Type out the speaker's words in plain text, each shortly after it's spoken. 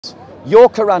Your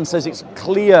Quran says it's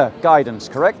clear guidance,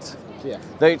 correct? Yeah.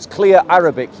 That it's clear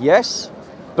Arabic, yes?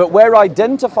 But we're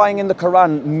identifying in the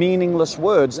Quran meaningless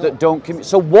words that don't communicate.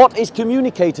 So what is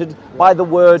communicated by the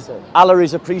word Allah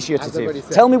is appreciative?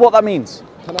 Tell me what that means.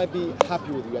 Can I be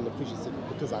happy with you and appreciative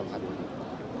because I'm happy with you?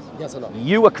 Yes or no?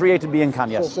 You were created being can,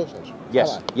 yes. Sure.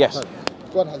 Yes, yes.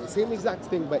 God has the same exact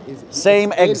thing, but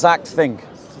same exact thing.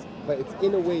 But it's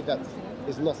in a way that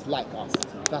is not like us.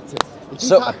 That's it. If he's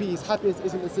happy, his happiness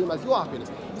isn't the same as your happiness.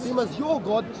 Same as your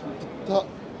God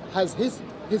has his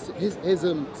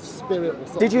spirit.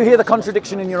 Or did you hear the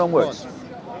contradiction in your own words?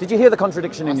 Did you hear the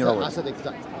contradiction in your own words? I said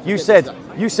exact.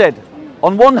 You said,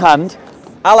 on one hand,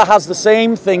 Allah has the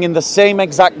same thing in the same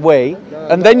exact way,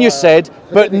 and then you said,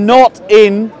 but not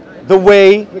in the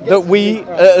way that we,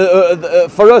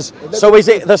 for us. So is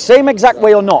it the same exact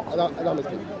way or not?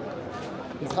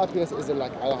 His happiness isn't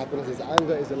like our happiness, his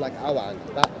anger isn't like our anger.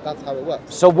 That's how it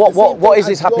works. So what is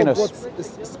his happiness? Your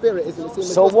God's spirit isn't the same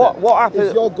as so your what happens?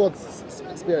 Is your God's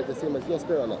spirit the same as your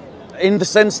spirit or not? In the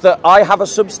sense that I have a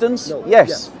substance? No.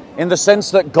 Yes. In the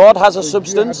sense that God has a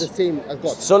substance? You have the same as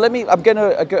God. So I'm going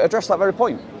to address that very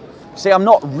point. See, I'm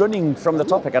not running from the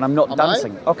topic and I'm not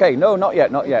dancing. Okay, no, not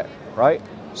yet, right?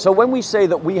 So when we say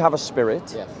that we have a spirit,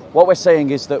 what we're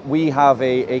saying is that we have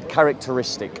a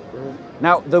characteristic.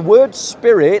 Now, the word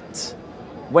spirit,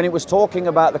 when it was talking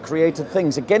about the created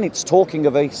things, again, it's talking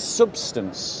of a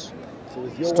substance. So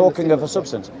it's talking of a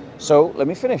substance. So let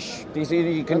me finish.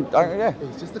 You can,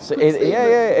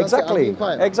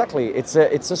 exactly. It's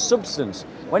a substance.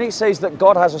 When it says that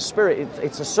God has a spirit,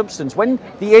 it's a substance. When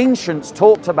the ancients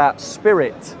talked about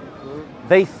spirit,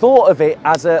 they thought of it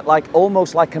as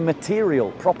almost like a material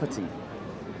property.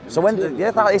 So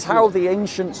that is how the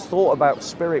ancients thought about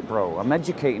spirit, bro. I'm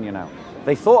educating you now.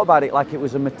 They thought about it like it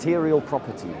was a material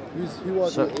property. Who are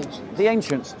the ancients? The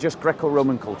ancients, just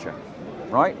Greco-Roman culture,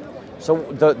 right? So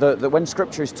when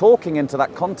Scripture is talking into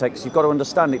that context, you've got to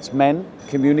understand it's men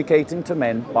communicating to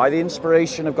men by the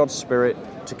inspiration of God's Spirit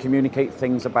to communicate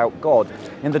things about God.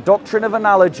 In the doctrine of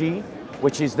analogy,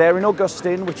 which is there in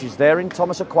Augustine, which is there in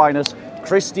Thomas Aquinas,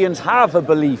 Christians have a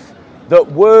belief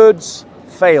that words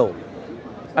fail.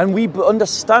 And we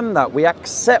understand that, we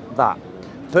accept that.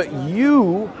 But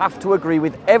you have to agree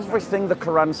with everything the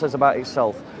Quran says about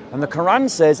itself. And the Quran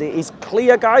says it is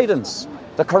clear guidance.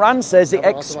 The Quran says it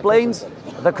explains.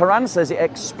 The Quran says it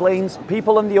explains.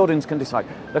 People in the audience can decide.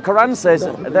 The Quran says.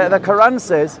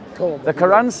 The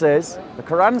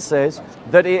Quran says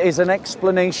that it is an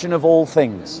explanation of all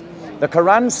things. The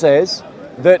Quran says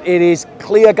that it is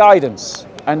clear guidance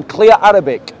and clear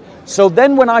Arabic. So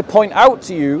then, when I point out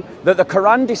to you that the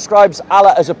Quran describes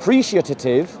Allah as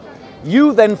appreciative,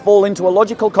 you then fall into a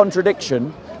logical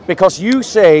contradiction because you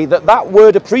say that that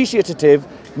word appreciative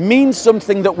means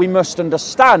something that we must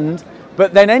understand,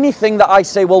 but then anything that I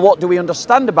say, well, what do we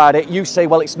understand about it? You say,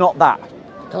 well, it's not that.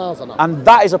 And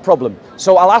that is a problem.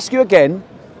 So I'll ask you again,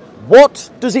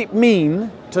 what does it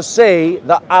mean to say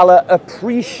that Allah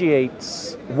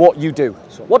appreciates what you do?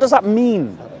 What does that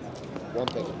mean? One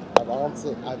thing.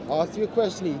 I've asked you a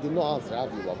question you did not answer,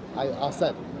 have you, Rob? I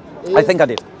said, I think I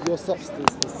did. Your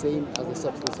substance the same as the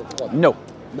substance of God? No.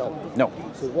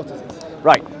 So what is it?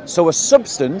 Right. So a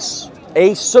substance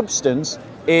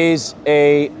is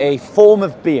a form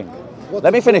of being.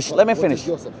 Let me finish.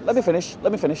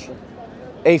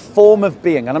 A form of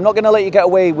being. And I'm not going to let you get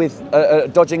away with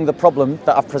dodging the problem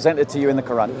that I've presented to you in the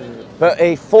Quran. But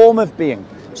a form of being.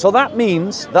 So that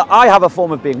means that I have a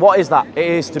form of being. What is that? It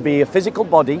is to be a physical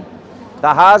body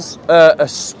that has a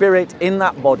spirit in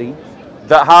that body,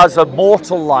 that has a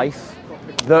mortal life,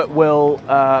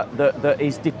 that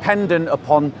is dependent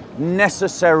upon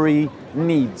necessary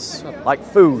needs, like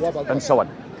food and so on.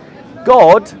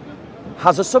 God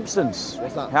has a substance,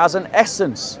 has an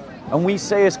essence, and we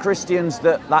say as Christians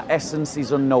that essence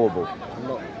is unknowable.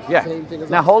 Yeah.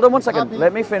 Now hold on one second.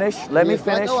 Let me finish. Let me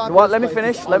finish.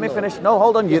 No,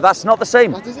 hold on. That's not the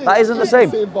same. That isn't the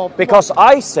same. Because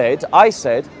I said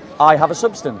I have a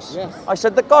substance. Yes. I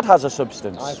said that God has a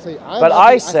substance. I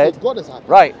said God is happy.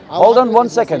 Right. Hold on one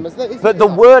second. But the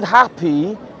word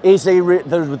happy is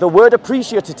the word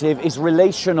appreciative is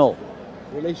relational.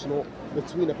 Relational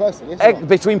between a person. Yes,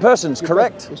 between persons,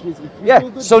 correct? Which means if you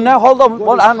yeah. So now hold on.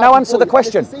 Now answer the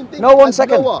question. No, 1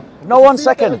 second. No, 1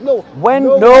 second. No.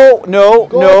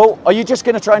 Are you just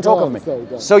going to try and talk over me?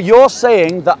 So you're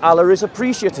saying that Allah is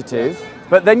appreciative,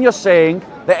 but then you're saying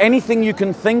that anything you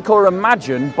can think or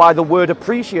imagine by the word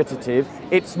appreciative,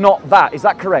 it's not that. Is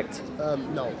that correct?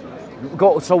 No.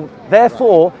 So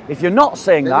therefore, if you're not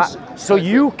saying that, so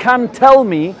you can tell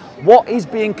me what is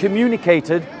being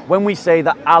communicated when we say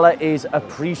that Allah is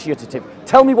appreciative.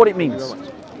 Tell me what it means.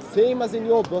 Same as in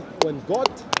your book, when God...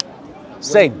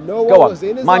 Same. Noah Go was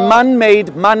in on. his My ark.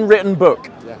 man-made, man-written book.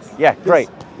 Yes. Yeah, great.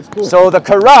 It's cool. So the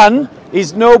Quran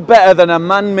is no better than a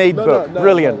man-made book.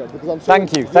 Brilliant. because I'm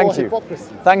Thank you. your Thank you.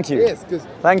 hypocrisy. Thank you. Yes, because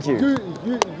Thank you.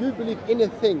 You believe in a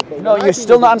thing. But No, when I you're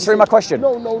still believe not in answering a my thing- question.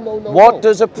 No. What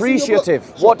does It's in your book.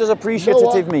 appreciative? Sure. What does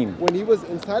appreciative Noah, mean? When he was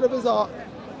inside of his ark,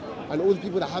 and all the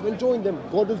people that haven't joined them,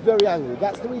 God was very angry.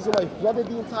 That's the reason why he flooded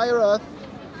the entire earth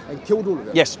and killed all of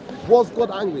them. Yes. Was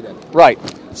God angry then? Right.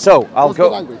 So I'll Was go.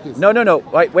 God angry, please? No.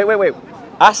 Wait.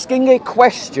 Asking a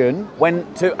question when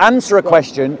to answer a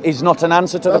question is not an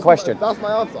answer to the question. That's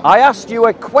my answer. I asked you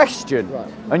a question, Right.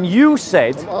 and you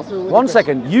said, I'm answering with one a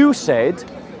second, you said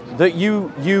that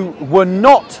you were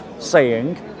not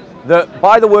saying that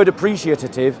by the word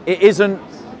appreciative, it isn't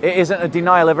a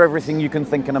denial of everything you can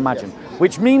think and imagine,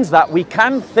 which means that we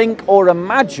can think or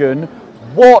imagine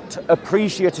what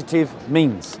appreciative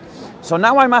means. So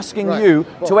now I'm asking Right. you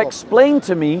to explain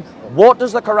to me, what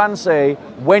does the Quran say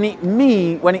when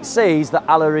it says that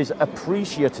Allah is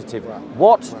appreciative? Right.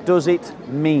 What does it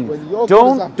mean? When your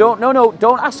God is happy-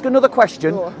 Don't ask another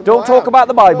question. No, Don't I talk am. about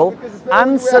the Bible. No, because it's the only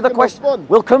way Answer I the can question. respond.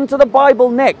 We'll come to the Bible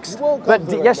next. You won't come But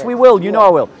to it yes, next. we will. You You know I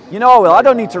won't. will. You know I will. I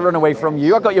don't need to run away from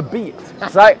you. I got you beat.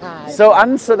 Right? So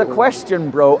answer the question,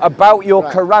 bro, about your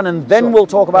Right. Quran, and then Sure. we'll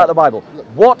talk about the Bible. Look,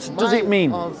 What does it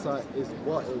mean? My answer is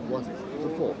what it was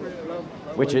before.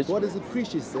 Which When is? God is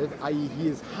appreciative, i.e. he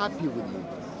is happy with you.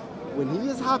 When he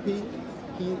is happy,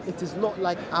 it is not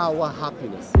like our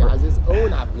happiness. He has his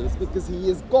own happiness because he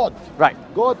is God. Right.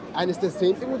 God, and it's the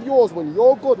same thing with yours. When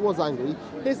your God was angry,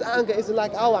 his anger isn't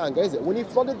like our anger, is it? When he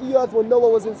flooded the earth when Noah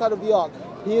was inside of the ark,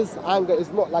 his anger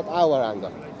is not like our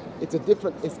anger. It's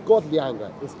godly anger.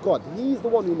 It's God. He's the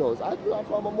one who knows.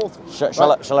 I'm a Muslim.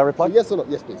 Shall I reply? So yes or no?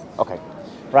 Yes, please. Okay.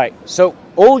 Right. So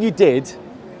all you did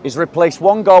is replace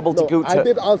one garble to No, goot. I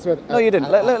did answer it. No, you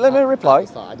didn't. Let me reply.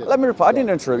 Sorry, I did. Let me reply. I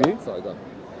didn't interrupt you. Sorry, go on.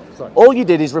 Sorry. All you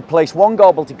did is replace one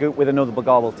gobbledygook with another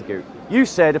gobbledygook. You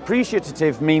said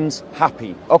appreciative means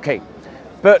happy. Okay.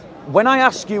 But when I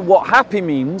ask you what happy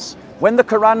means, when the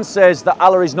Quran says that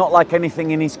Allah is not like anything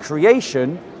in his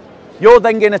creation, you're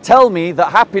then going to tell me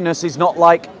that happiness is not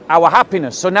like our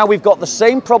happiness. So now we've got the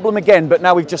same problem again, but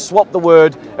now we've just swapped the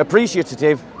word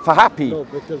appreciative for happy. No,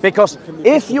 because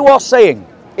if you are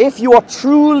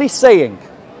truly saying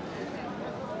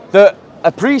that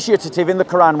appreciative in the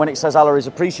Quran, when it says Allah is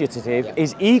appreciative,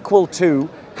 is equal to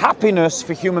happiness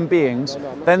for human beings,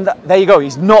 then there you go.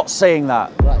 He's not saying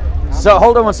that. Right. So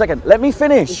hold on one second. Let me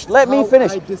finish. Let me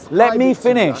finish. Let me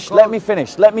finish. Let me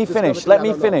finish. Let me finish. Let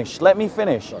me finish. Let me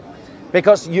finish.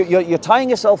 Because you're tying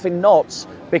yourself in knots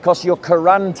because your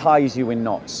Quran ties you in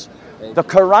knots. The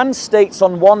Quran states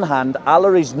on one hand,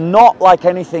 Allah is not like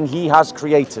anything he has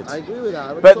created. I agree with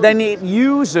that. But then it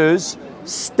uses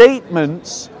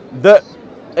statements that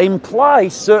imply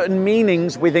certain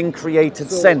meanings within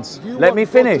created sense. Let me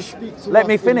finish. Let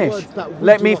me finish.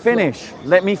 Let me finish.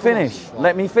 Let me finish.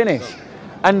 Let me finish.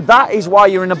 And that is why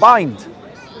you're in a bind.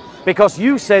 Because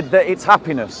you said that it's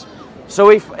happiness. So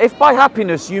if by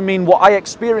happiness you mean what I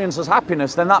experience as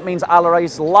happiness, then that means Allah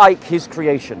is like his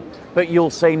creation. But you'll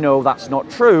say, no, that's not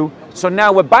true. So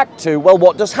now we're back to, well,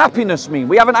 what does happiness mean?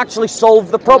 We haven't actually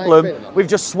solved the problem. We've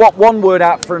just swapped one word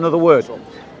out for another word.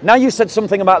 Now you said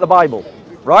something about the Bible,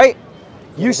 right?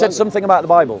 You said something about the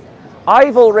Bible.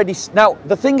 Now,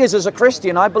 the thing is, as a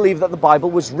Christian, I believe that the Bible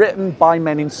was written by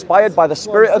men inspired by the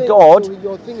Spirit of God.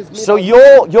 So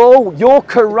your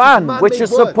Quran, which is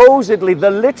supposedly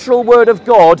the literal word of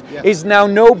God, is now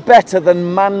no better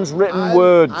than man's written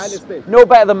words. No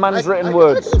better than man's written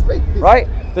words. Right?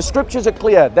 The scriptures are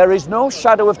clear. There is no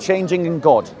shadow of changing in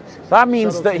God. That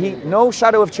means that no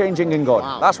shadow of changing in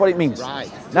God. That's what it means.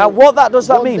 Now, what does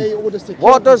that mean?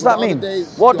 What does that mean?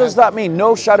 What does that mean?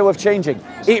 No shadow of changing.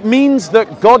 It means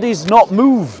that God is not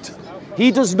moved. He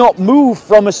does not move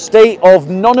from a state of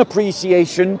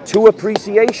non-appreciation to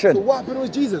appreciation. So what happened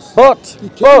with Jesus? But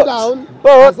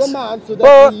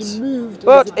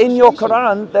in your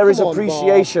Quran there is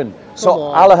appreciation. So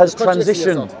Allah has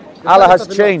transitioned. Allah has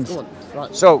changed.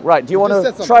 Right. So, do you want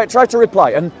to try to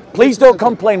reply? And please don't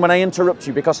complain when I interrupt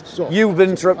you, because you've been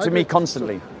interrupting me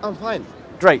constantly. I'm fine.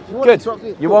 Great,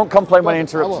 good. You won't complain when I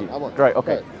interrupt you. Great,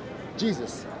 okay.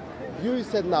 Jesus, you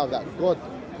said now that God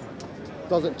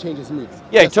doesn't change his moods.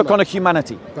 Yeah, he took on a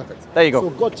humanity. Perfect. There you go. So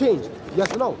God changed,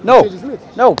 yes or no? No, He changed his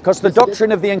moods. no, because the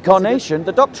doctrine of the incarnation,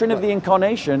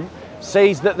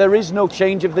 says that there is no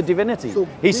change of the divinity. So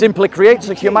he simply creates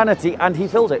a humanity and he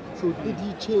fills it. So did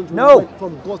he change when No. he went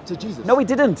from God to Jesus? No, he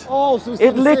didn't. Oh, so it's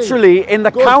It the same. literally in the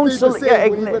God council. stayed the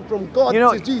same when he went from God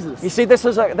to Jesus. You see, this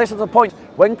is the point.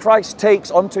 When Christ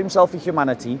takes onto himself a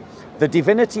humanity, The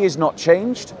divinity is not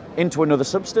changed into another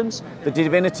substance. The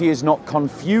divinity is not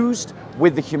confused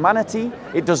with the humanity.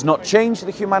 It does not change the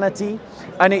humanity,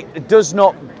 and it does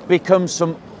not become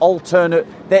some alternate.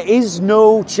 There is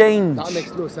no change. That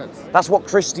makes no sense. That's what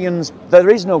Christians, there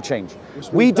is no change.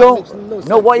 We don't,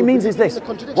 no, what it means is this.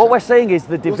 What we're saying is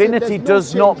the divinity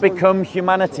does not become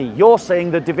humanity. You're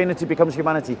saying the divinity becomes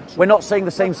humanity. Sure. We're not saying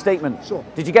the same statement. Sure.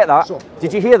 Did you get that? Sure.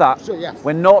 Did you hear that? Sure, yes.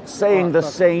 We're not saying the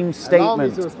same statement. Allow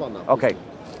me to respond now. Okay.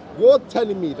 You're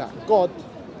telling me that God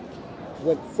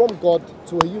went from God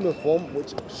to a human form,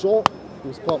 which, sure, he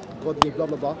was part God, blah,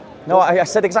 blah, blah. No, I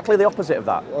said exactly the opposite of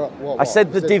that. What? I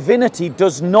said the divinity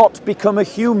does not become a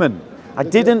human. I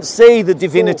didn't say the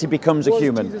divinity becomes a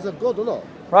human. Was Jesus a God or not?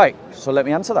 Right, so let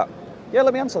me answer that. Yeah,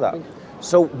 let me answer that.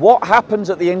 So what happens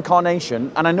at the incarnation,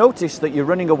 and I noticed that you're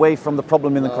running away from the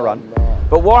problem in the Quran,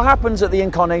 but what happens at the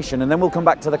incarnation, and then we'll come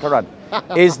back to the Quran,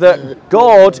 is that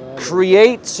God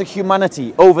creates a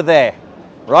humanity over there,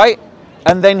 right?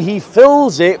 And then he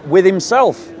fills it with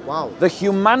himself. Wow. The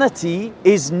humanity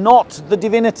is not the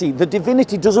divinity. The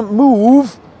divinity doesn't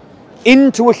move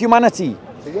into a humanity.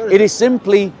 So it is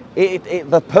simply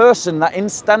the person, that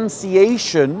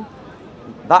instantiation,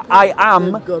 that I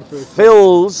am,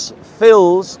 fills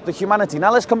the humanity.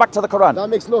 Now let's come back to the Quran. That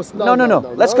makes no sense. No.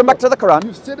 Let's come back to the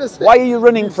Quran. Why are you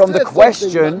running from the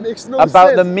question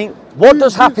about the mean? What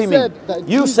does happy mean?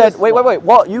 You said, wait.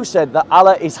 What you said that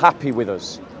Allah is happy with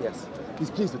us. Yes. He's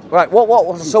pleased with you. Right.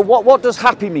 So what does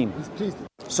happy mean? He's pleased with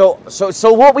you.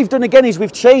 So what we've done again is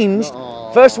we've changed.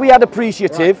 First we had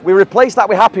appreciative, right. We replaced that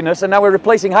with happiness, and now we're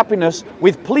replacing happiness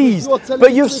with pleased.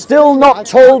 But you've still not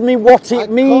told me what it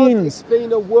means.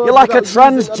 You're like a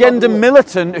transgender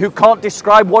militant who can't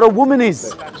describe what a woman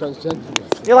is.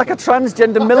 You're like a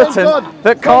transgender militant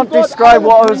that can't describe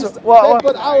what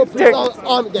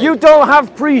you don't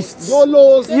have priests.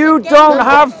 You don't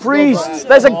have priests.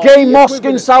 There's a gay mosque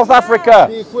in South Africa.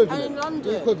 You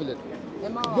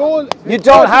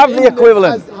don't have the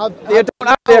equivalent. You don't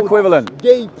have the equivalent.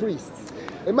 Gay priests.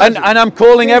 And I'm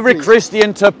calling every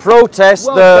Christian to protest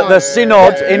the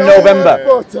synod in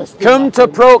November. Come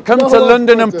to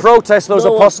London and protest those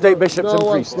apostate bishops and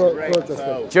priests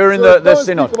during the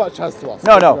synod.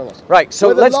 No. Right. So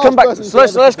let's come back.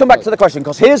 Let's come back to the question,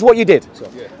 because here's what you did.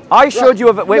 I showed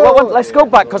you. Wait. Let's go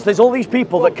back, because there's all these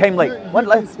people that came late.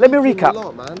 Let me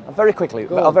recap very quickly.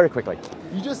 Very quickly.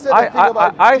 You just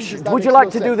said would you like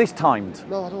to do this timed?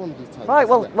 No, I don't want to do timed. Right.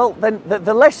 Well, then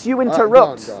the less you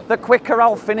interrupt, the quicker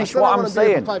I'll finish what I'm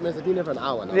saying. 5 minutes. I've been here for an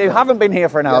hour now. You haven't been here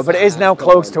for an hour, but it is now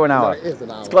close to an hour. No, it is an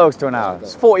hour. It's close to an hour.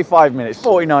 It's 45 minutes,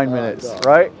 49 minutes,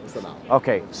 right? It's an hour.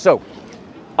 Okay, so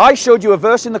I showed you a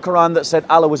verse in the Quran that said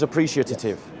Allah was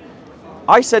appreciative.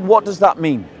 I said, what does that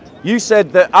mean? You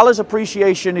said that Allah's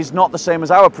appreciation is not the same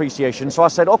as our appreciation. So I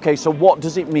said, okay, so what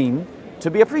does it mean to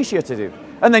be appreciative?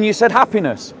 And then you said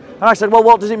happiness. And I said, well,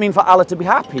 what does it mean for Allah to be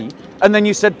happy? And then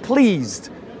you said pleased.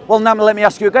 Well, now let me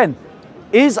ask you again.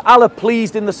 Is Allah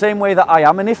pleased in the same way that I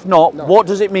am? And if not, what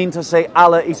does it mean to say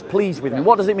Allah is pleased with me?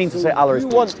 What does it mean to say Allah is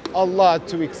pleased? You want Allah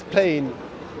to explain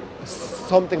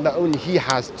something that only He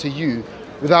has to you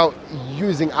without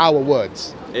using our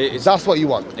words. That's what you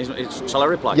want. Shall I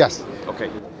reply? Yes.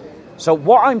 Okay. So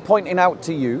what I'm pointing out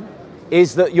to you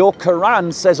is that your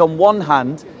Quran says on one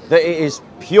hand that it is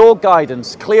pure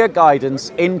guidance, clear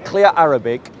guidance in clear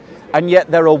Arabic, and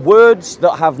yet there are words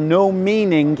that have no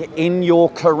meaning in your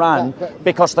Quran,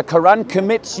 because the Quran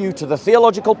commits you to the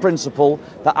theological principle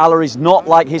that Allah is not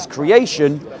like His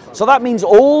creation. So that means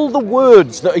all the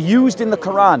words that are used in the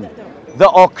Quran that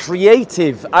are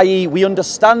creative, i.e. we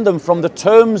understand them from the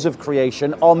terms of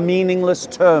creation, are meaningless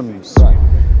terms.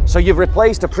 So you've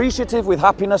replaced appreciative with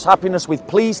happiness, happiness with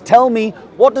pleased. Tell me,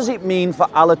 what does it mean for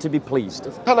Allah to be pleased?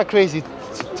 It's kind of crazy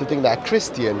to think that a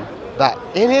Christian, that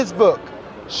in his book,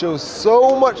 shows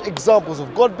so much examples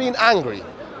of God being angry.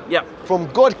 Yeah. From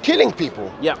God killing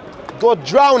people. Yeah. God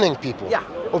drowning people. Yeah.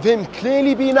 Of Him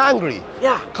clearly being angry.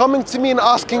 Yeah. Coming to me and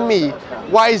asking me,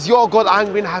 why is your God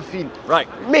angry and have feelings? Right.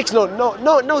 Makes no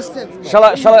sense. Shall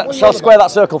I square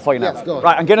that circle for you now? Yes, go on.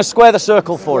 Right, I'm going to square the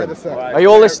circle for him. Are you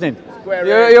all listening?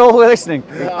 You're all listening?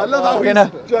 I love how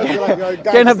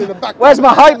he's where's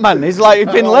my hype man? He's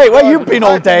been late. Where you been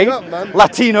all day?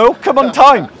 Latino, come on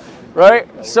time. Right?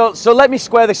 So let me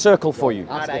square the circle for you.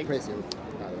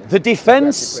 The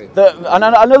defense, and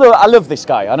I love this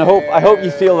guy, and I hope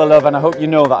you feel the love, and I hope you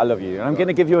know that I love you. And I'm going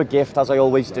to give you a gift, as I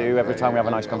always do, every time we have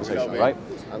a nice conversation, right?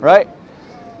 Right?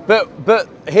 But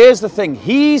here's the thing.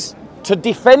 To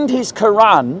defend his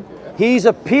Quran, he's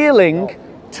appealing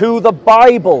to the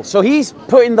Bible. So he's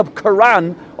putting the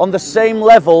Quran on the same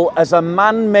level as a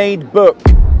man-made book.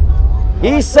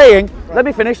 He's saying, Let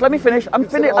me finish.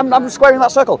 I'm squaring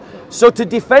that circle. So to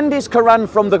defend his Quran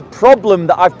from the problem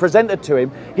that I've presented to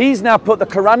him, he's now put the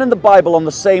Quran and the Bible on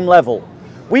the same level.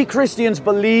 We Christians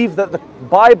believe that the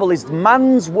Bible is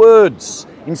man's words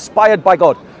inspired by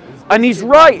God. And he's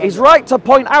right to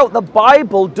point out the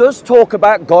Bible does talk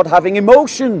about God having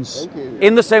emotions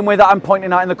in the same way that I'm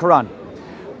pointing out in the Quran.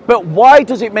 But why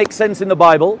does it make sense in the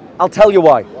Bible? I'll tell you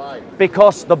why.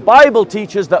 Because the Bible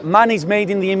teaches that man is made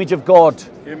in the image of God.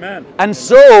 Amen. And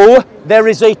so there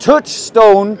is a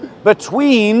touchstone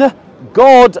between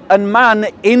God and man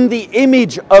in the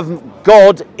image of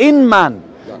God in man.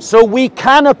 So we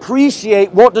can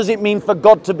appreciate what does it mean for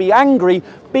God to be angry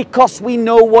because we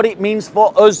know what it means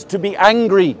for us to be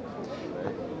angry.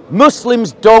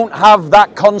 Muslims don't have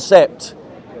that concept.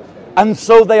 And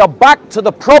so they are back to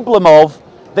the problem of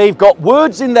they've got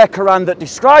words in their Quran that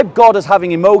describe God as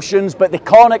having emotions, but they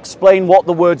can't explain what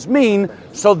the words mean,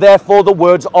 so therefore the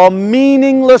words are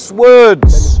meaningless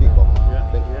words.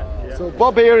 So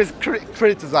Bob here is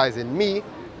criticizing me,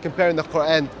 comparing the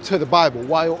Quran to the Bible,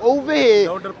 while over here,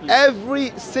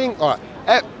 every single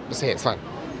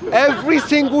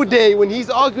day when he's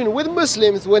arguing with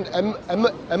Muslims, when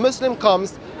a Muslim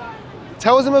comes,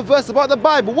 tells him a verse about the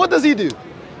Bible, what does he do?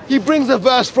 He brings a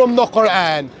verse from the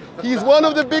Quran. He's one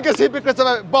of the biggest hypocrites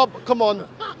of Bob, come on.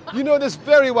 You know this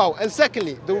very well. And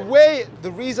secondly,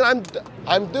 the reason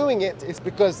I'm doing it is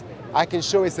because I can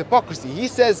show his hypocrisy. He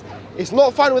says it's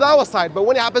not fine with our side, but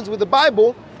when it happens with the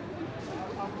Bible,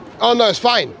 oh no, it's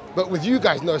fine. But with you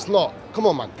guys, no, it's not. Come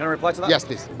on, man. Can I reply to that? Yes,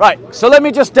 please. Right, so let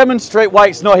me just demonstrate why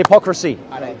it's not hypocrisy.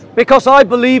 Because I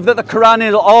believe that the Quran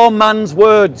is all man's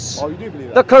words. Oh, you do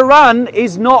believe that? The Quran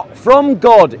is not from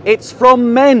God, it's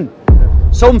from men.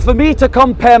 So for me to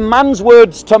compare man's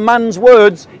words to man's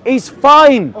words is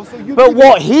fine. Oh, so but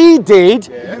what he did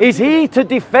is he, to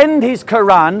defend his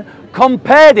Quran,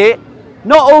 compared it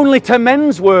not only to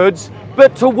men's words,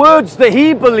 but to words that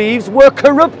he believes were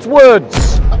corrupt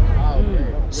words.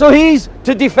 So he's,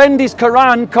 to defend his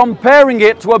Quran, comparing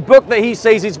it to a book that he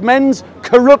says is men's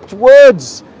corrupt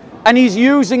words. And he's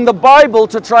using the Bible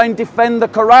to try and defend the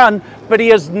Quran, but he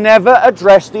has never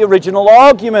addressed the original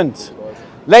argument.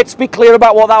 Let's be clear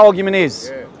about what that argument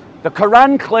is. The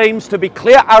Quran claims to be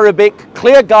clear Arabic,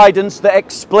 clear guidance that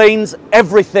explains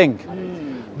everything.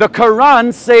 The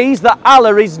Quran says that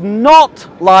Allah is not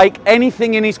like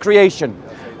anything in his creation.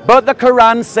 But the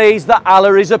Quran says that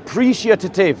Allah is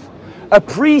appreciative.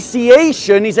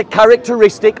 Appreciation is a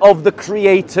characteristic of the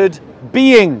created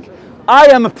being. I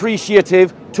am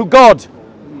appreciative to God.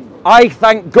 I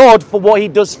thank God for what he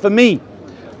does for me.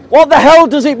 What the hell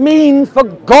does it mean for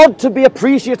God to be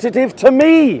appreciative to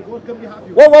me?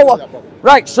 Whoa.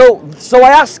 Right, so I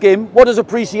ask him, what does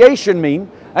appreciation mean?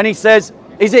 And he says,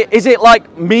 is it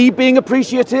like me being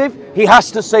appreciative? He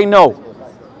has to say no.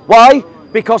 Why?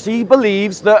 Because he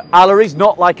believes that Allah is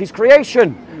not like his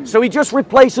creation. So he just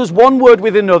replaces one word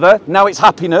with another. Now it's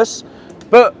happiness.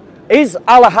 But is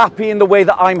Allah happy in the way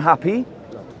that I'm happy?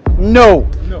 No.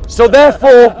 So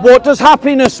therefore, what does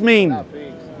happiness mean?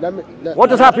 What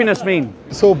does happiness mean?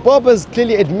 So Bob has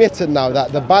clearly admitted now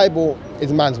that the Bible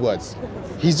is man's words.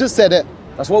 He's just said it.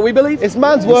 That's what we believe. It's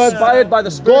man's words. Inspired by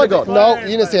the Spirit of God. No,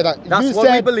 you didn't say that. That's you what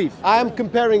said, we believe. I am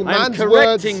comparing man's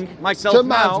words correcting myself to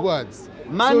man's now. words.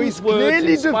 Man's words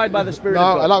inspired by the Spirit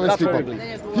of God. Allow me to That's speak. what we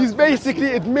believe. He's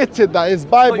basically admitted that his I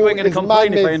thought Bible you weren't going to is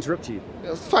complain if I man-made. interrupt you.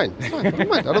 It's fine.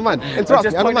 I don't mind. Interrupt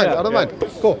me. I don't mind.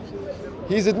 Cool.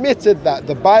 He's admitted that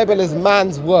the Bible is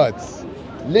man's words.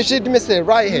 Literally admitted it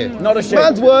right here. Not ashamed.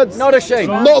 Man's words. Not ashamed.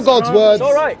 Not God's words. It's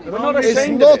all right. We're not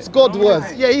ashamed. It's not God's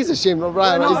words. Yeah, he's ashamed.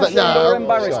 Right? We're not He's like, ashamed or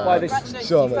embarrassed by this.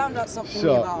 Sure, you man. found out something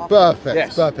Sure. about Perfect.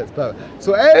 Yes. Perfect.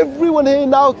 So everyone here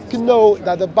now can know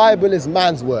that the Bible is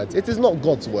man's words. It is not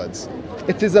God's words.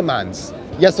 It is a man's.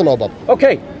 Yes or no, Bob?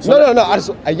 Okay. So no. I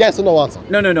just, a yes or no answer.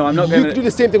 No. I'm not You going can do to.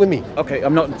 the same thing with me. Okay.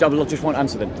 I'm not. I just want to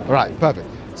answer them. Right. Perfect.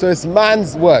 So it's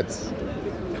man's words.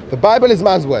 The Bible is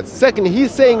man's words. Secondly,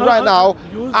 he's saying right now,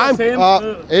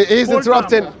 he's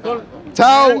interrupting.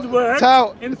 Tell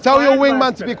your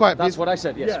wingman to be quiet, please. That's what I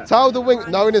said. Yes. Tell the wing.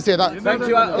 No, we didn't say that. Thank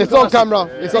you. It's on camera.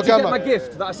 It's on Did you get camera. my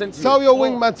gift that I sent to you? Tell your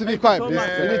wingman to be quiet, please.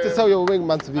 You need to tell your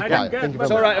wingman to be quiet. Thank you very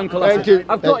It's all much. right, Uncle. Thank you.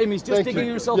 I've got him. He's just digging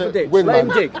himself a ditch. Wingman. Let him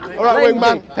dig. All right, Let him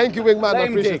wingman. dig. Thank you, wingman. Let I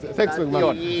him appreciate dig. it. Thanks, Go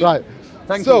wingman. on. Right.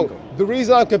 Thank So, you. the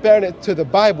reason I'm comparing it to the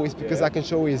Bible is because I can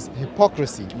show his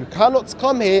hypocrisy. You cannot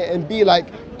come here and be like,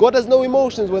 God has no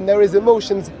emotions when there is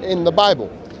emotions in the Bible.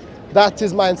 That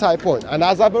is my entire point. And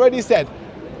as I've already said,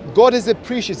 God is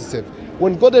appreciative.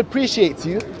 When God appreciates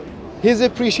you, his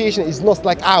appreciation is not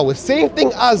like ours. Same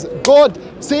thing as God,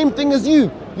 same thing as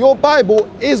you. your Bible,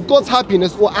 is God's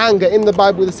happiness or anger in the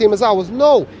Bible the same as ours?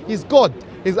 No, he's God.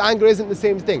 His anger isn't the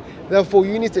same thing. Therefore,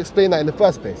 you need to explain that in the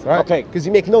first place, right? Okay. Because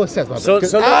you make no sense.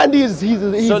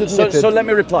 So let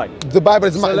me reply. The Bible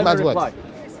is man's words.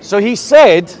 So he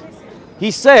said,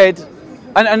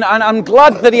 and I'm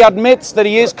glad that he admits that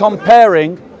he is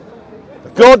comparing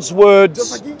God's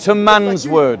words to man's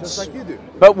words.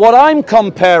 But what I'm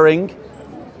comparing,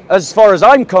 as far as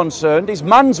I'm concerned, is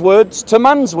man's words to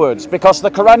man's words, because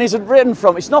the Quran isn't written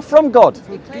from, it's not from God.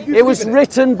 It was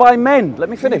written by men. Let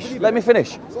me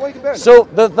finish. So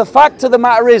the fact of the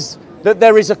matter is that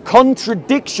there is a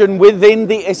contradiction within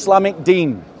the Islamic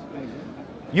deen.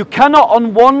 You cannot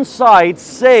on one side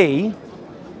say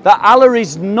that Allah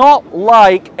is not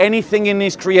like anything in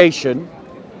his creation,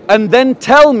 and then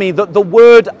tell me that the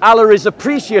word Allah is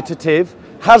appreciative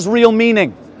has real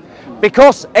meaning.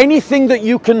 Because anything that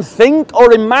you can think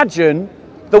or imagine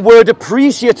the word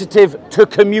appreciative to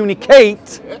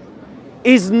communicate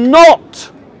is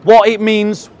not what it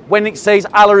means when it says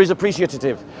Allah is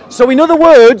appreciative. So in other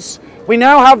words, we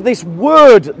now have this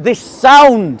word, this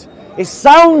sound. It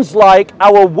sounds like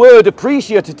our word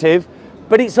appreciative,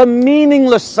 but it's a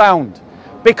meaningless sound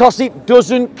because it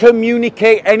doesn't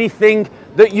communicate anything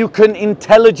that you can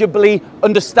intelligibly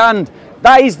understand.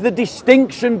 That is the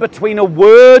distinction between a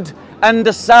word and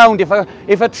a sound.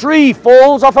 If a tree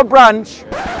falls off a branch,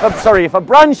 if a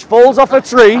branch falls off a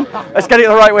tree, let's get it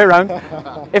the right way around.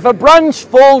 If a branch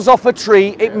falls off a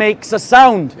tree, it makes a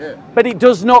sound, but it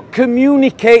does not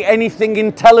communicate anything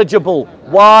intelligible.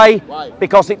 Why?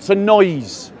 Because it's a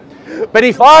noise. But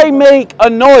if I make a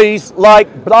noise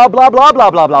like blah, blah, blah,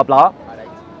 blah, blah, blah, blah,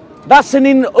 that's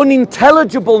an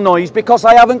unintelligible noise because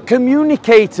I haven't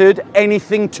communicated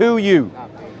anything to you.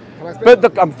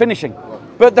 But I'm finishing.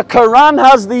 But the Quran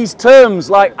has these terms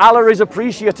like Allah is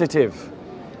appreciative.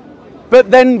 But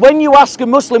then when you ask a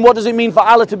Muslim what does it mean for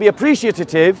Allah to be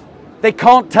appreciative, they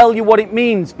can't tell you what it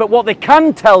means. But what they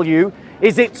can tell you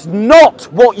is it's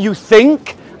not what you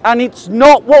think and it's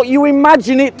not what you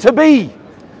imagine it to be.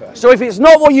 So if it's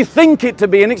not what you think it to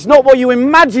be and it's not what you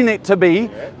imagine it to be,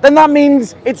 then that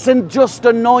means it's just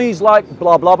a noise like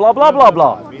blah, blah, blah, blah, blah,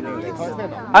 blah.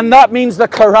 And that means the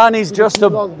Quran is just a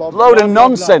load of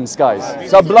nonsense, guys.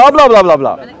 So blah, blah, blah, blah,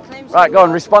 blah. Right, go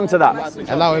on, respond to that.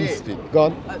 Allow him to speak. Go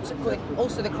on.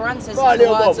 Also, the Quran says it's the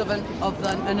words of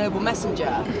a noble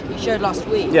messenger. You showed last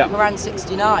week, Quran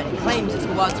 69, it claims it's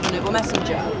the words of a noble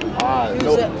messenger.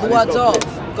 Who's it the words of?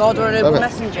 God or a noble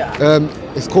messenger?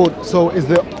 It's called, so is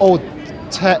the Old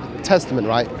Testament,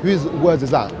 right? Whose words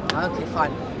is that? Okay,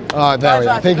 fine. There we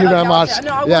go. Thank you very much.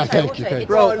 Yeah, thank you.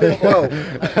 Bro,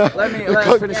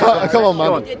 let's finish. Come on,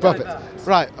 man. Perfect.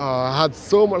 Right, I had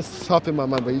so much stuff in my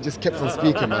mind, but you just kept on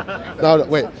speaking, man. Now,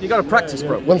 wait. You got to practice,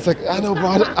 bro. 1 second. I know, bro.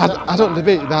 I don't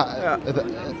debate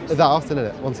that often,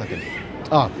 innit? 1 second.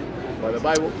 By the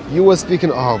Bible. You were speaking.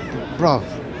 Bro.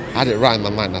 I had it right in my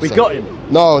mind. We got him.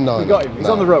 No. We got him. He's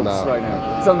on the ropes right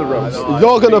now. He's on the ropes.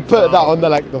 You're gonna put that on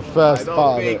the first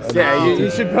part of it. Yeah,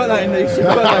 you should put that in. You should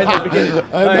put that in the beginning.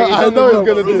 I know he's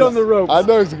gonna do. He's on the ropes. I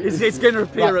know it's going to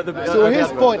appear at the beginning. So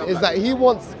his point is that he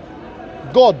wants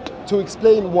God to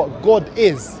explain what God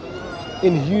is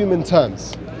in human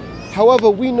terms. However,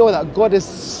 we know that God is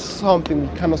something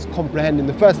we cannot comprehend in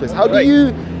the first place. How do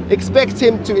you expect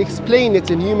him to explain it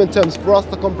in human terms for us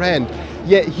to comprehend?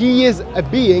 Yet he is a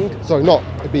being, sorry, not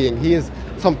a being, he is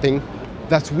something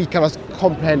that we cannot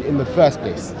comprehend in the first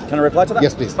place. Can I reply to that?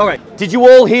 Yes, please. All right. Did you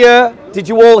all hear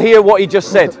what he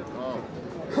just said?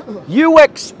 You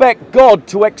expect God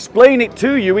to explain it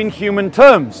to you in human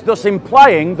terms, thus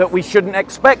implying that we shouldn't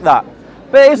expect that.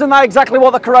 But isn't that exactly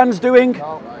what the Quran's doing?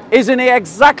 Isn't it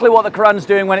exactly what the Quran's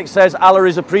doing when it says Allah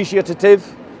is appreciative?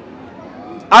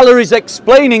 Allah is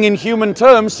explaining in human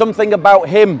terms something about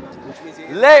him.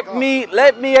 Let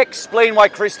me explain why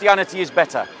Christianity is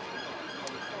better.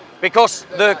 Because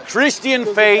the Christian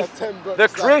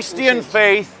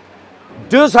faith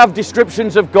does have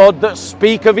descriptions of God that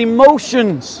speak of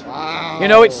emotions. Wow. You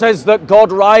know, it says that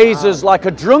God rises like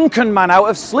a drunken man out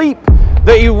of sleep,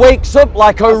 that he wakes up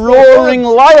like a roaring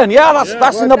lion. Yeah,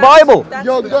 that's in the Bible.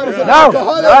 Now,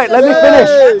 right, let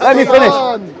me finish.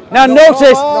 Now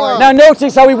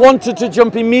notice how he wanted to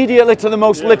jump immediately to the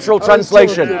most literal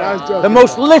translation, the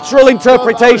most literal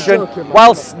interpretation,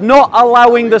 whilst not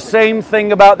allowing the same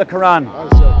thing about the Quran.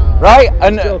 Right?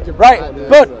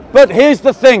 But here's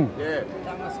the thing.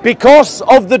 Because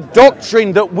of the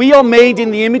doctrine that we are made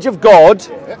in the image of God,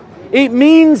 it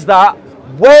means that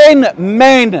when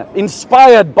men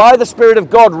inspired by the Spirit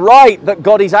of God write that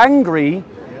God is angry,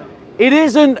 it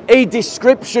isn't a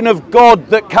description of God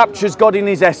that captures God in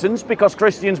his essence, because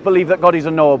Christians believe that God is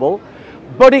unknowable,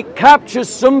 but it captures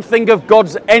something of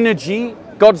God's energy,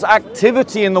 God's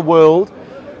activity in the world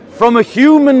from a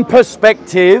human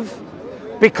perspective.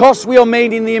 Because we are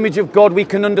made in the image of God, we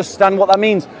can understand what that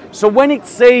means. So when it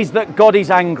says that God is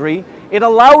angry, it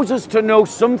allows us to know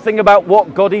something about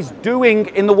what God is doing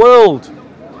in the world.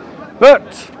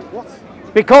 But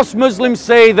because Muslims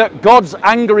say that God's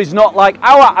anger is not like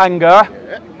our anger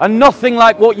and nothing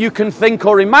like what you can think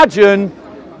or imagine,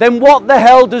 then what the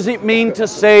hell does it mean to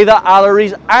say that Allah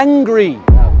is angry?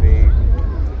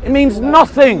 It means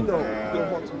nothing.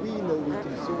 What we know we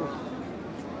can sort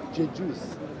of deduce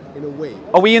in a way.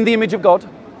 Are we in the image of God?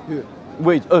 Who?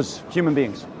 We, us, human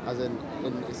beings. As in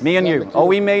Me and you. Are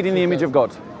we made in the image of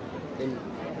God? In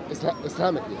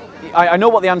Islamically. I know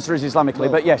what the answer is Islamically,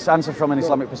 but yes, answer from an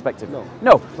Islamic perspective.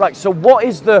 No. Right, so what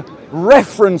is the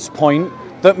reference point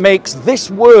that makes this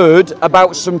word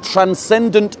about some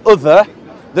transcendent other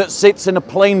that sits in a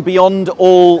plane beyond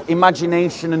all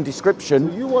imagination and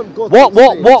description? So you want God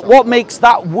what makes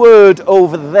that word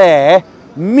over there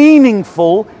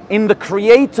meaningful in the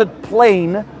created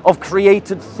plane of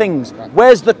created things?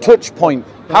 Where's the touch point?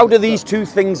 How do these two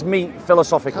things meet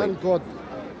philosophically? Can God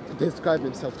describe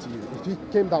himself to you? If he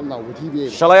came down now, would he be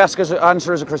able? Shall I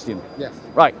answer as a Christian? Yes.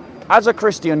 Right. As a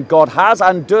Christian, God has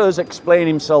and does explain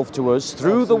himself to us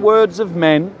through the words of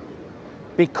men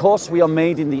because we are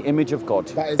made in the image of God.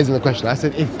 That isn't the question. I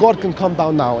said, if God can come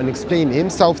down now and explain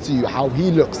himself to you, how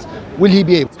he looks, will he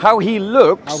be able? How he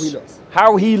looks? How he looks.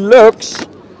 How he looks.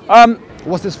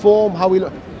 What's his form? How he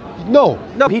looks? No.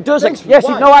 No, he does. Yes,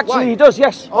 He does.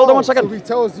 Yes. Hold on one second. So he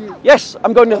tells you. Yes,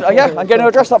 I'm going to. I'm going to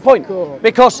address that point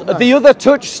because the other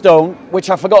touchstone, which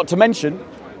I forgot to mention,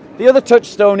 the other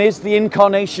touchstone is the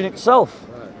incarnation itself.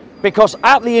 Because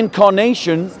at the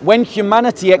incarnation, when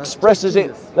humanity expresses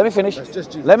it, let me finish.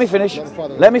 Let me finish.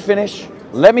 Let me finish.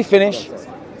 Let me finish.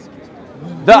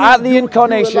 That at the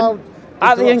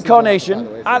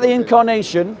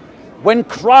incarnation, when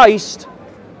Christ.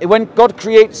 When God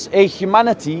creates a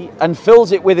humanity and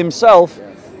fills it with himself,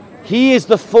 he is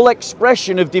the full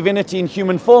expression of divinity in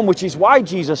human form, which is why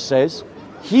Jesus says,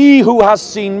 "He who has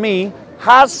seen me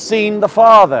has seen the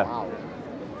Father."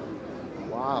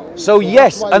 Wow. So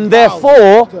yes, and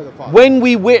therefore, when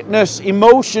we witness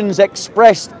emotions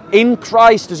expressed in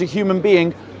Christ as a human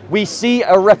being, we see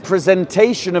a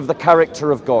representation of the character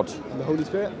of God. And the Holy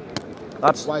Spirit?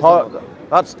 That's part.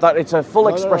 It's a full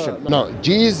expression. No,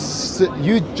 Jesus,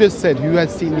 you just said, "Who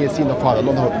has seen me has seen the Father."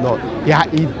 No.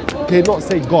 He did not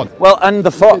say God. Well, and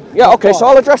the Father. Yeah, okay. So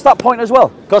I'll address that point as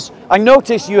well, because I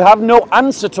notice you have no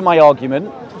answer to my argument,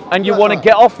 and you want to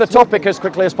get off the topic as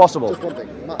quickly as possible. Just one thing.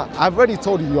 I've already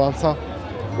told you your answer.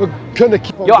 We're gonna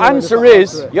keep on. Your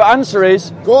answer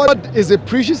is God is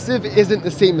appreciative. Isn't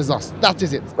the same as us. That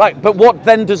is it. Right, but what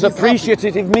then does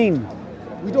appreciative mean?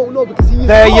 We don't know because he is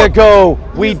There God. you go.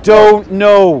 We don't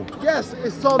know. Yes,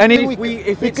 it's something. And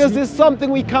because it's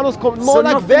something we cannot come. More So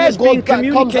like their nothing is being God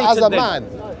that comes as a communicated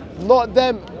man, not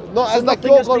them. Not So as like nothing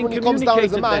your has God been when he comes down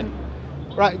as a communicated man.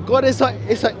 Right, God is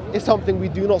something we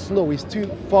do not know. It's too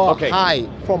far high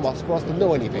from us for us to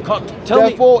know anything.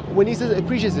 Therefore, when he says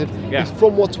appreciative, it's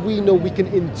from what we know we can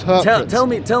interpret. Tell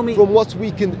me. From what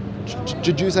we can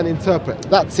deduce and interpret.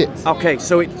 That's it. Okay,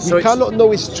 so we cannot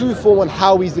know his true form and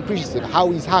how he's appreciative, how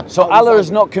he's happy. So Allah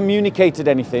has not communicated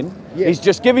anything. Yes. He's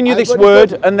just given you this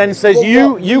word and then says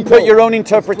you put your own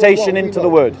interpretation into the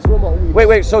word.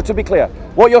 Wait. So to be clear,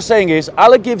 what you're saying is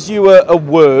Allah gives you a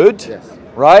word,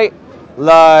 right?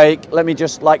 Like, let me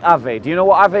just, like Ave. Do you know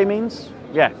what Ave means?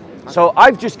 Yeah. So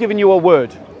I've just given you a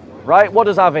word, right? What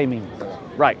does Ave mean?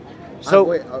 Right.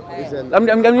 So I'm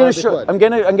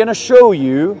going to show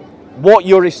you what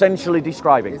you're essentially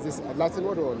describing. Is this a Latin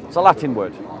word or? It's a Latin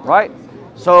word, right?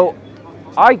 So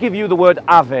I give you the word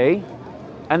Ave,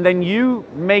 and then you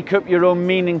make up your own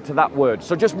meaning to that word.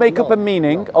 So just make up a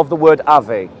meaning of the word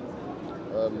Ave.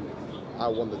 I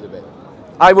won the debate.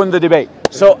 I won the debate.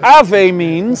 So Ave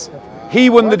means he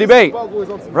won the debate,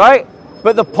 right?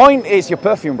 But the point is your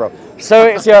perfume, bro. So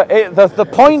it's the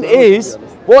point is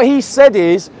what he said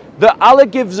is that Allah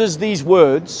gives us these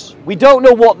words. We don't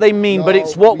know what they mean, but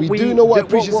it's what we do know what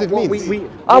appreciative means.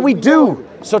 We do.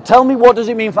 So tell me, what does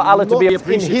it mean for Allah to be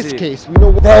appreciative? In his case, we know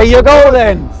what. There you go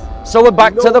then. So we're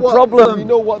back to the problem. We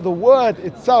know what the word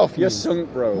itself means. You're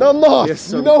sunk, bro. No, I'm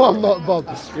not. You know I'm not, Bob.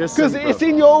 Because it's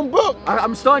in your own book.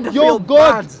 I'm starting to feel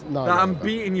bad that I'm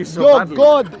beating you so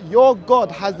badly. Your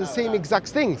God has the same exact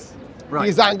things. Right. He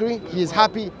is angry, he is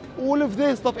happy. All of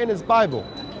this stuff in his Bible.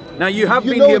 Now you have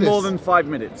been here more than 5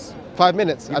 minutes. 5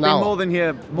 minutes, You've been more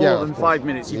than 5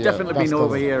 minutes. You've definitely been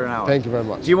over here an hour. Thank you very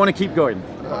much. Do you want to keep going?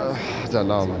 I don't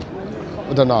know, man.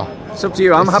 I don't know. It's up to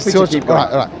you. I'm happy to keep going.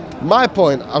 All right. My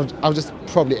point, I'll just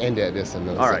probably end it at this. And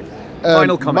all right.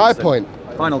 Final comments. My point.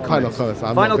 Final comments.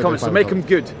 Final comments. So make them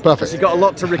good. Perfect. You've got a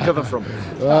lot to recover from.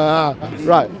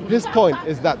 Right. His point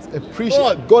is that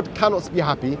God cannot be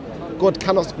happy. God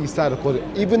cannot be sad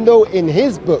according. Even though in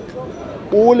his book,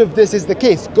 all of this is the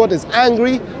case. God is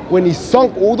angry when he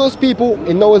sunk all those people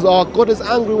in Noah's Ark. God is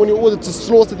angry when he ordered to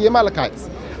slaughter the Amalekites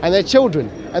and their children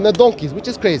and their donkeys, which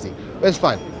is crazy. But it's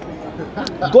fine.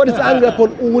 God is angry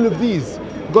upon all of these.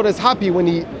 God is happy when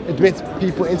he admits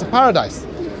people into paradise.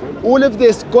 All of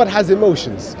this, God has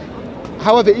emotions.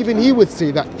 However, even he would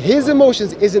say that his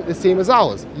emotions isn't the same as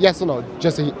ours. Yes or no?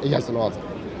 Just a yes or no answer.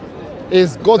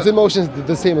 Is God's emotions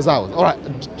the same as ours? All right,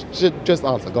 just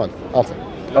answer. Go on, answer.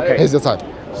 Okay. Here's your time.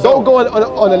 Don't go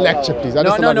on a lecture, please.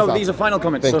 No. These are final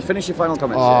comments. So finish your final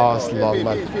comments. Oh, it's long,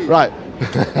 man. Right.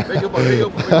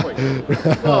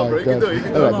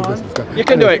 You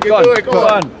can do it. Go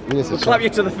on. We'll clap you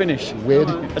to the finish. Weird.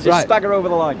 As you stagger over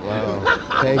the line. Wow.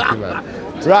 Thank you, man.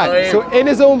 Right. So in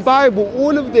his own Bible,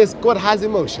 all of this, God has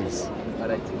emotions.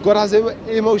 God has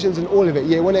emotions in all of it.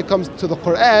 Yeah. When it comes to the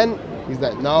Quran, he's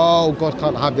like, no, God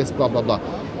can't have this. Blah blah blah.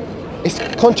 It's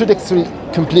contradictory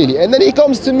completely. And then he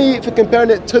comes to me for comparing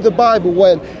it to the Bible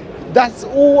when that's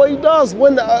all he does.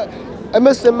 When a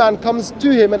Muslim man comes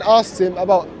to him and asks him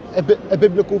about a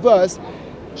biblical verse,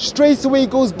 straight away he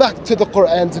goes back to the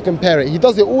Quran to compare it. He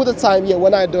does it all the time. Yeah,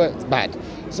 when I do it, it's bad.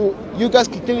 So you guys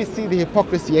can clearly see the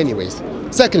hypocrisy anyways.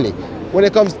 Secondly, when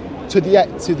it comes to the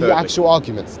actual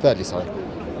arguments, for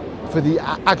the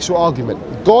actual argument,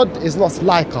 God is not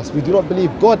like us. We do not believe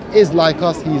God is like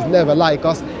us. He is never like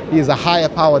us. He is a higher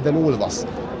power than all of us.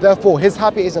 Therefore, his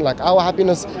happiness isn't like our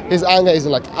happiness. His anger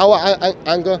isn't like our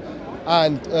anger.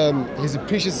 And his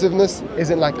appreciativeness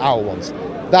isn't like our ones.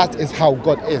 That is how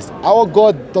God is. Our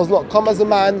God does not come as a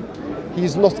man. He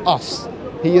is not us.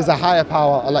 He is a higher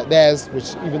power like theirs,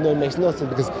 which even though it makes no sense,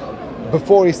 because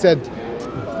before he said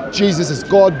Jesus is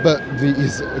God, but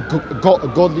his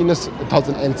godliness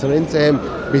doesn't enter into him,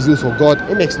 but he's also God.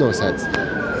 It makes no sense.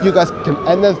 You guys can.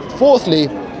 And then fourthly,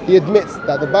 he admits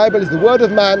that the Bible is the word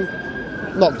of man,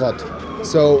 not God.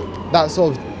 So that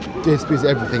sort of disputes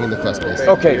everything in the first place.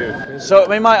 Okay, so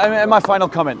in my final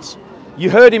comments, you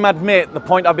heard him admit the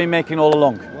point I've been making all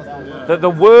along, that the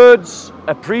words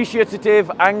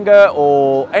appreciative, anger,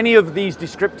 or any of these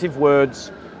descriptive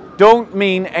words don't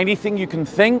mean anything you can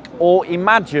think or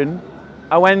imagine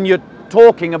when you're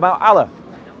talking about Allah.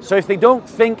 So if they don't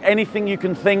think anything you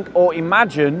can think or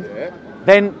imagine,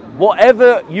 then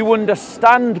whatever you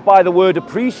understand by the word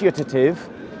appreciative,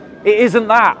 it isn't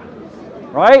that,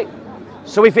 right?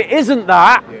 So if it isn't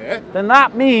that, then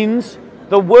that means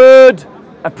the word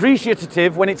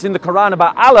appreciative, when it's in the Quran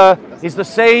about Allah, is the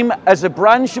same as a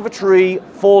branch of a tree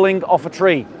falling off a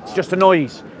tree. It's just a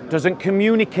noise. Doesn't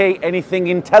communicate anything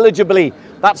intelligibly.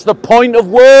 That's the point of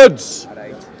words.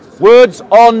 Words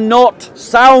are not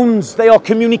sounds, they are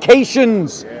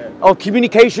communications, or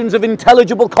communications of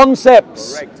intelligible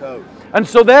concepts. And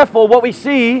so therefore what we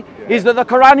see is that the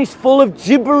Quran is full of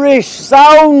gibberish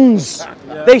sounds.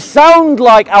 They sound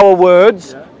like our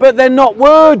words, but they're not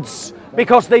words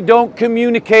because they don't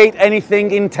communicate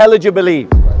anything intelligibly.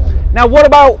 Now what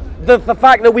about the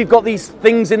fact that we've got these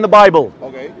things in the Bible?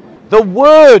 The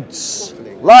words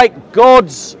like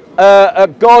God's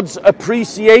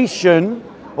appreciation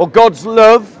or God's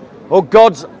love or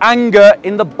God's anger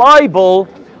in the Bible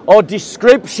are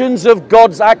descriptions of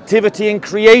God's activity in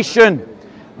creation.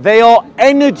 They are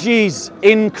energies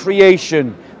in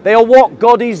creation. They are what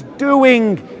God is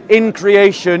doing in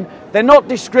creation. They're not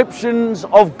descriptions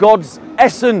of God's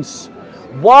essence.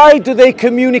 Why do they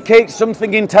communicate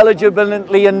something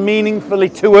intelligibly and meaningfully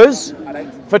to us?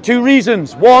 For two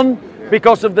reasons. One,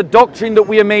 because of the doctrine that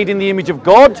we are made in the image of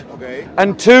God.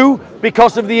 And two,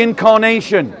 because of the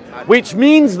incarnation. Which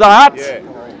means that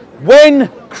when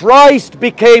Christ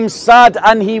became sad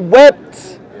and he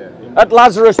wept at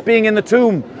Lazarus being in the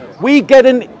tomb, we get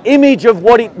an image of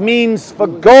what it means for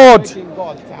God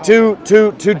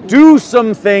to do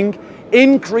something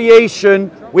in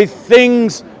creation with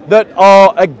things that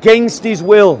are against his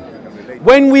will.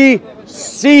 When we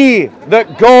see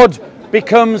that God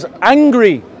becomes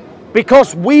angry,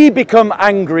 because we become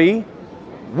angry,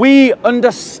 we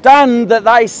understand that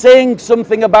that is saying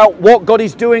something about what God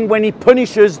is doing when he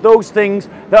punishes those things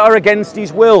that are against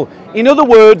his will. In other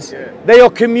words, they are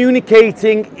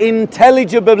communicating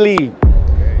intelligibly.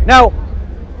 Now,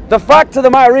 the fact of the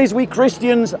matter is, we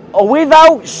Christians are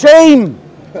without shame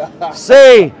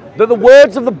say that the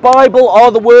words of the Bible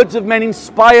are the words of men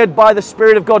inspired by the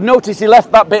Spirit of God. Notice he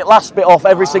left that last bit off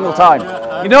every single time.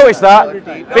 You notice that?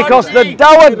 Because the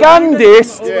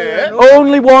Dawagandist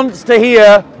only wants to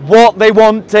hear what they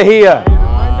want to hear.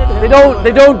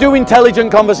 They don't do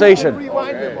intelligent conversation.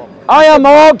 I am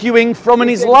arguing from an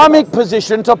Islamic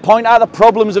position to point out the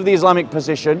problems of the Islamic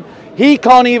position. He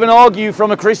can't even argue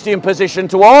from a Christian position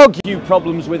to argue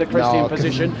problems with a Christian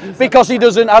position because he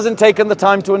hasn't taken the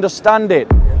time to understand it.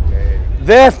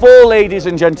 Therefore, ladies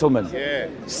and gentlemen,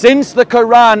 since the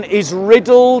Quran is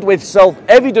riddled with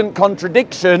self-evident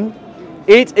contradiction,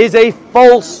 it is a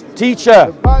false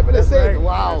teacher.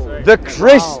 The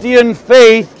Christian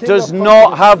faith does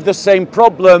not have the same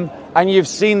problem, and you've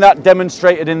seen that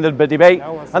demonstrated in the debate.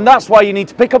 And that's why you need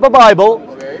to pick up a Bible.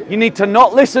 You need to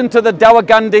not listen to the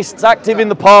Dawagandists active in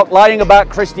the park lying about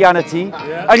Christianity,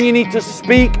 and you need to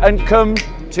speak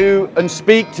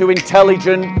to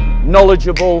intelligent,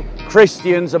 knowledgeable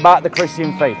Christians about the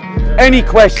Christian faith. Any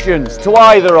questions to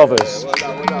either of us?